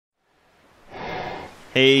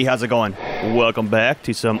Hey, how's it going? Welcome back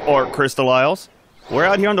to some ARK Crystal Isles. We're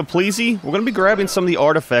out here on the Pleasy. We're going to be grabbing some of the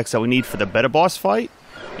artifacts that we need for the beta boss fight.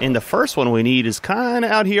 And the first one we need is kind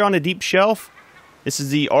of out here on the deep shelf. This is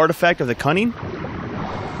the artifact of the cunning.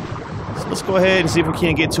 So let's go ahead and see if we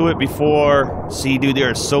can't get to it before... See, dude, there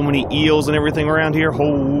are so many eels and everything around here.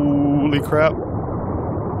 Holy crap.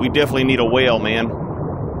 We definitely need a whale, man.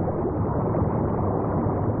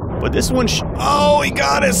 But this one... Oh, he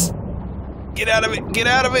got us! Get out of it! Get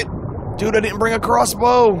out of it! Dude, I didn't bring a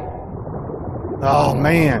crossbow! Oh,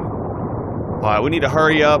 man. Alright, we need to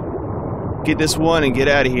hurry up, get this one, and get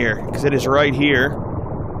out of here. Because it is right here.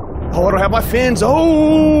 Oh, I don't have my fins!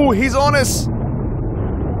 Oh! He's on us!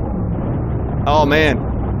 Oh,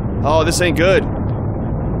 man. Oh, this ain't good.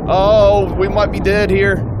 Oh, we might be dead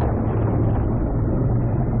here.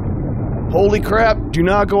 Holy crap. Do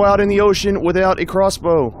not go out in the ocean without a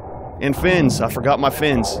crossbow. And fins. I forgot my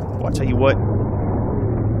fins. Well, I'll tell you what.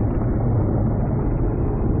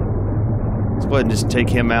 Let's go ahead and just take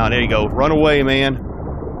him out. There you go. Run away, man.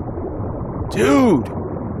 Dude!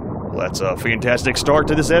 Well, that's a fantastic start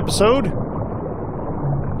to this episode.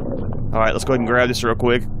 Alright, let's go ahead and grab this real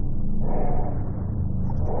quick.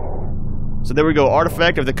 So there we go.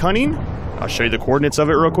 Artifact of the Cunning. I'll show you the coordinates of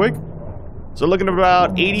it real quick. So looking at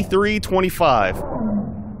about 8325.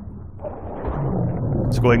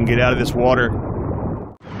 Let's go ahead and get out of this water.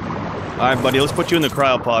 Alright, buddy, let's put you in the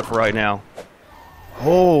cryopod for right now.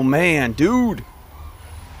 Oh, man, dude.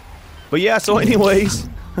 But yeah, so anyways...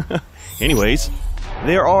 anyways,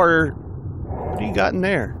 there are... What do you got in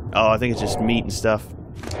there? Oh, I think it's just meat and stuff.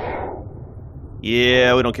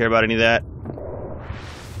 Yeah, we don't care about any of that.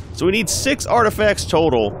 So we need 6 artifacts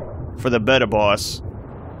total for the beta boss.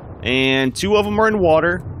 And 2 of them are in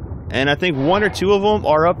water. And I think 1 or 2 of them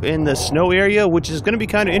are up in the snow area, which is going to be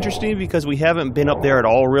kind of interesting because we haven't been up there at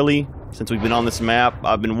all, really, since we've been on this map.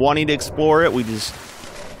 I've been wanting to explore it. We just...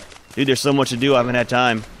 Dude, there's so much to do. I haven't had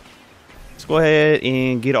time. Let's go ahead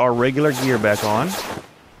and get our regular gear back on.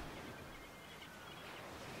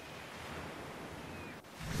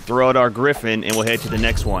 Throw out our griffin, and we'll head to the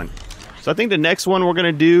next one. So I think the next one we're going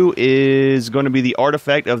to do is going to be the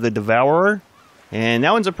artifact of the Devourer. And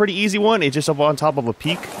that one's a pretty easy one. It's just up on top of a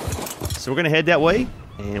peak. So we're going to head that way,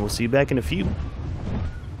 and we'll see you back in a few.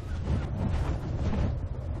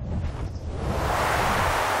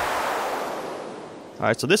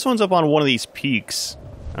 Alright, so this one's up on one of these peaks.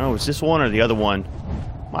 I don't know if it's this one or the other one.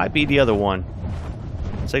 Might be the other one.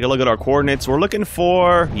 Let's take a look at our coordinates. We're looking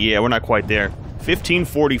for... Yeah, we're not quite there.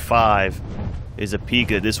 1545 is a peak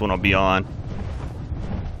that this one will be on.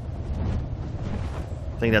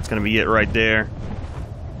 I think that's going to be it right there.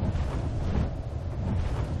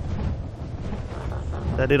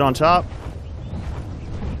 Is that it on top?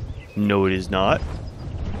 No, it is not.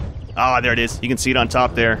 Ah, there it is. You can see it on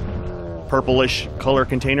top there. Purplish color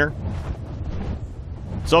container.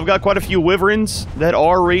 So I've got quite a few wyverns that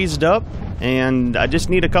are raised up, and I just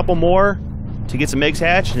need a couple more to get some eggs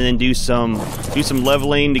hatched, and then do some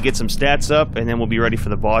leveling to get some stats up, and then we'll be ready for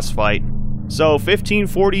the boss fight. So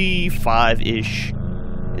 1545-ish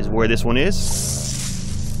is where this one is.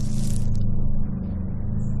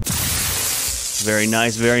 Very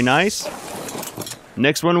nice, very nice.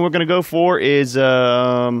 Next one we're going to go for is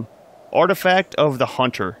Artifact of the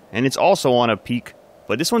Hunter. And it's also on a peak.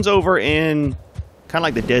 But this one's over in kind of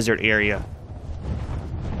like the desert area.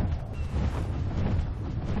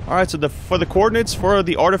 Alright, so for the coordinates for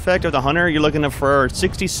the Artifact of the Hunter, you're looking for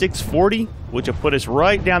 6640, which will put us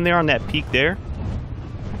right down there on that peak there.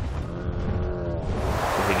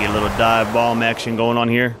 We get a little dive bomb action going on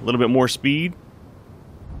here. A little bit more speed.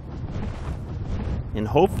 And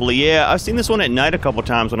hopefully, yeah, I've seen this one at night a couple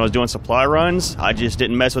times when I was doing supply runs. I just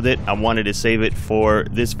didn't mess with it. I wanted to save it for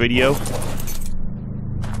this video.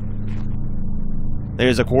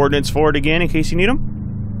 There's the coordinates for it again in case you need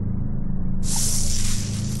them.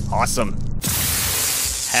 Awesome.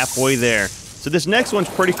 Halfway there. So this next one's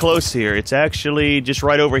pretty close here. It's actually just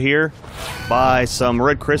right over here by some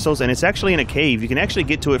red crystals, and it's actually in a cave. You can actually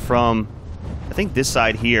get to it from, I think, this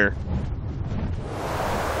side here.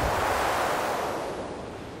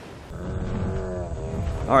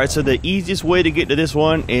 Alright, so the easiest way to get to this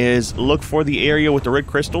one is look for the area with the red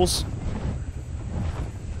crystals.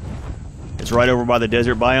 It's right over by the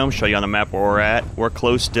desert biome. Show you on the map where we're at. We're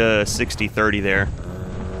close to 60-30 there.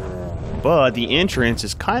 But the entrance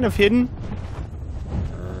is kind of hidden.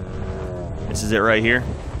 This is it right here.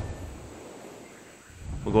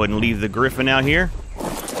 We'll go ahead and leave the griffin out here.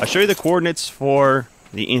 I'll show you the coordinates for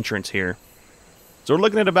the entrance here. So we're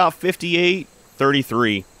looking at about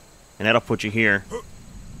 58-33. And that'll put you here.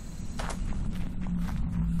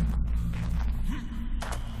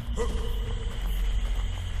 I'll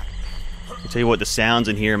tell you what, the sounds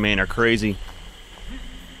in here, man, are crazy.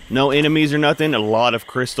 No enemies or nothing. A lot of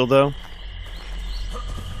crystal, though.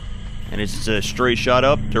 And it's just a straight shot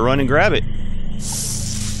up to run and grab it.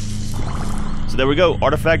 So there we go.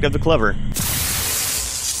 Artifact of the Clever.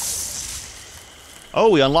 Oh,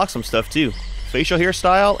 we unlocked some stuff, too. Facial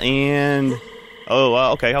hairstyle and...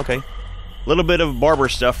 Oh, okay. A little bit of barber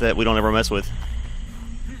stuff that we don't ever mess with.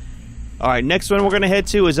 Alright, next one we're going to head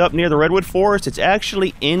to is up near the Redwood Forest. It's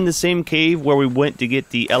actually in the same cave where we went to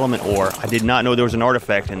get the element ore. I did not know there was an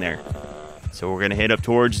artifact in there. So we're going to head up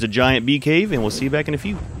towards the giant bee cave, and we'll see you back in a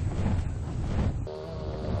few.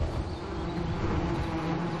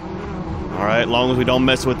 Alright, as long as we don't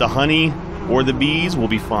mess with the honey or the bees, we'll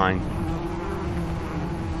be fine.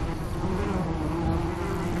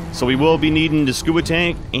 So we will be needing the scuba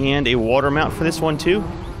tank and a water mount for this one too.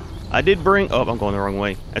 I did bring... Oh, I'm going the wrong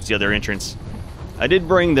way. That's the other entrance. I did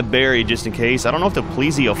bring the berry just in case. I don't know if the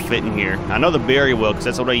pleasy will fit in here. I know the berry will, because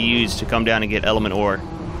that's what I use to come down and get element ore.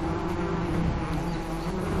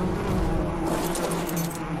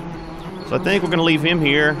 So I think we're going to leave him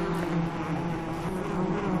here.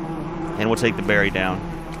 And we'll take the berry down.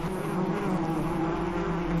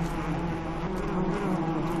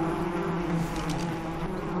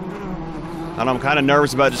 And I'm kind of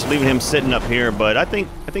nervous about just leaving him sitting up here, but I think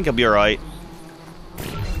he'll be all right.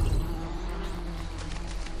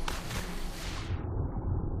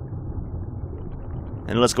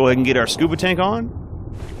 And let's go ahead and get our scuba tank on.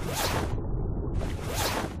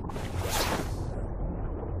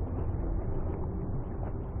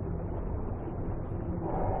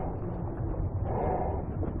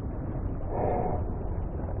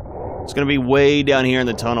 It's going to be way down here in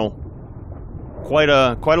the tunnel. Quite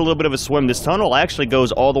a little bit of a swim. This tunnel actually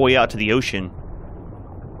goes all the way out to the ocean,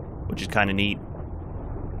 which is kind of neat.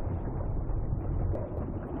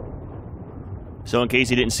 So in case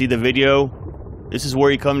you didn't see the video, this is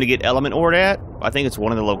where you come to get element ore at. I think it's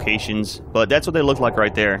one of the locations, but that's what they look like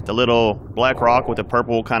right there. The little black rock with the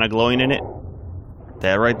purple kind of glowing in it.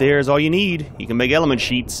 That right there is all you need. You can make element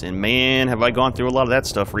sheets, and man, have I gone through a lot of that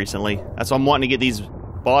stuff recently. That's why I'm wanting to get these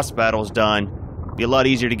boss battles done. Be a lot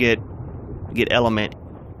easier to get element.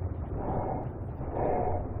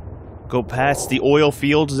 Go past the oil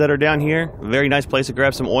fields that are down here. Very nice place to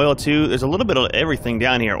grab some oil too. There's a little bit of everything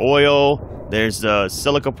down here. Oil, there's the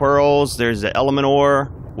silica pearls, there's the element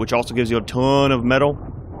ore, which also gives you a ton of metal.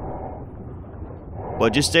 But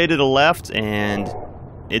just stay to the left, and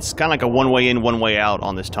it's kind of like a one-way in, one-way out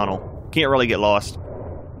on this tunnel. Can't really get lost.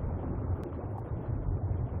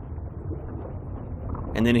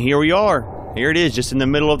 And then here we are. Here it is, just in the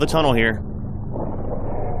middle of the tunnel here.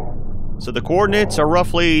 So the coordinates are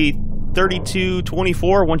roughly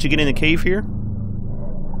 3224 once you get in the cave here.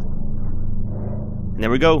 And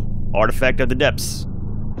there we go. Artifact of the Depths.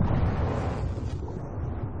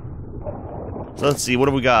 So let's see, what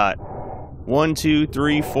do we got? 1, 2,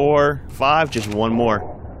 3, 4, 5, just one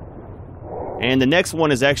more. And the next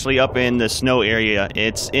one is actually up in the snow area.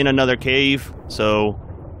 It's in another cave, so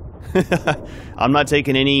I'm not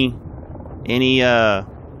taking any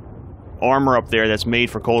armor up there that's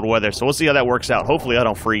made for cold weather, so we'll see how that works out. Hopefully I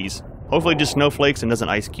don't freeze. Hopefully just snowflakes and doesn't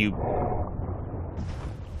ice cube.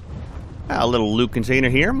 A little loot container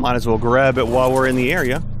here. Might as well grab it while we're in the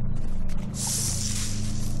area.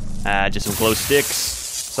 Just some glow sticks.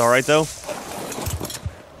 It's alright though.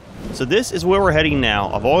 So this is where we're heading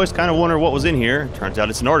now. I've always kind of wondered what was in here. Turns out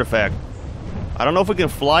it's an artifact. I don't know if we can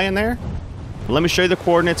fly in there. But let me show you the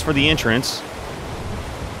coordinates for the entrance.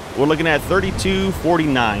 We're looking at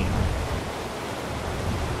 3249.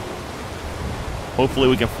 Hopefully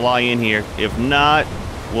we can fly in here. If not,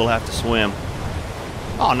 we'll have to swim.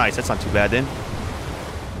 Oh, nice. That's not too bad then.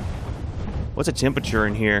 What's the temperature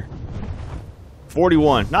in here?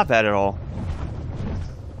 41. Not bad at all.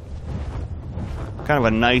 Kind of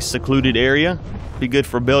a nice secluded area. Be good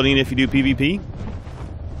for building if you do PvP.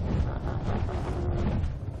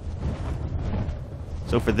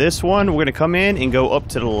 So for this one, we're going to come in and go up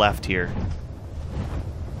to the left here.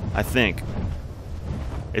 I think.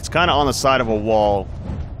 It's kind of on the side of a wall.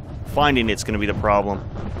 Finding it's going to be the problem.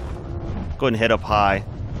 Go ahead and head up high.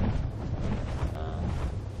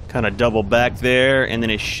 Kind of double back there, and then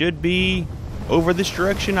it should be over this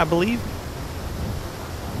direction, I believe.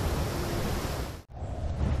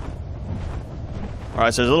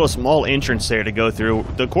 Alright, so there's a little small entrance there to go through.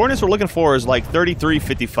 The coordinates we're looking for is like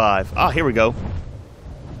 3355. Ah, here we go.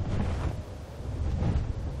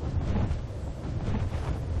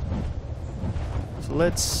 So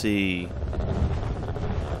let's see.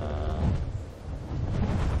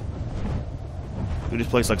 Dude, this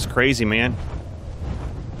place looks crazy, man.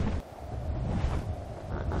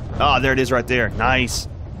 Ah, there it is right there. Nice.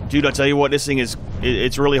 Dude, I'll tell you what, this thing is,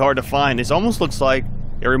 it's really hard to find. It almost looks like,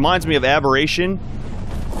 it reminds me of Aberration,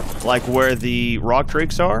 like where the rock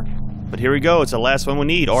drakes are. But here we go, it's the last one we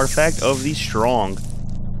need. Artifact of the Strong.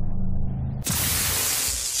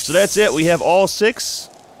 So that's it, we have all 6.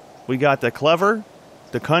 We got the Clever,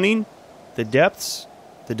 the Cunning, the Depths,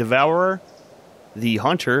 the Devourer, the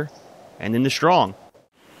Hunter, and then the Strong.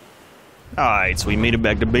 Alright, so we made it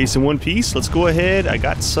back to base in one piece. Let's go ahead. I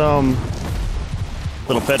got some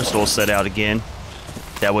little pedestals set out again.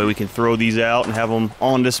 That way we can throw these out and have them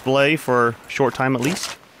on display for a short time at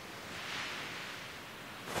least.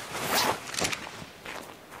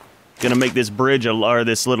 Gonna make this bridge, or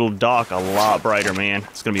this little dock, a lot brighter, man.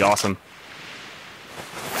 It's gonna be awesome.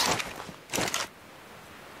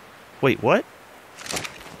 Wait, what? Is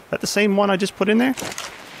that the same one I just put in there?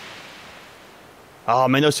 Oh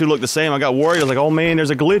man, those two look the same. I got worried. I was like, oh man,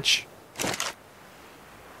 there's a glitch.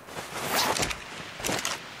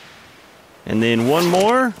 And then one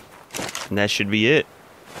more, and that should be it.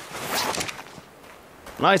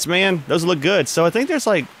 Nice, man. Those look good. So I think there's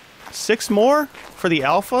like 6 more for the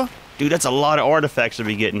alpha. Dude, that's a lot of artifacts to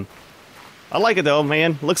be getting. I like it though,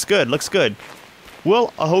 man. Looks good, looks good.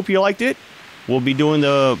 Well, I hope you liked it. We'll be doing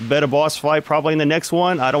the beta boss fight probably in the next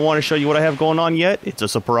one. I don't want to show you what I have going on yet. It's a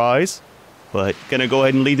surprise. But gonna go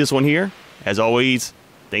ahead and leave this one here. As always,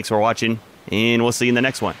 thanks for watching, and we'll see you in the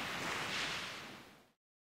next one.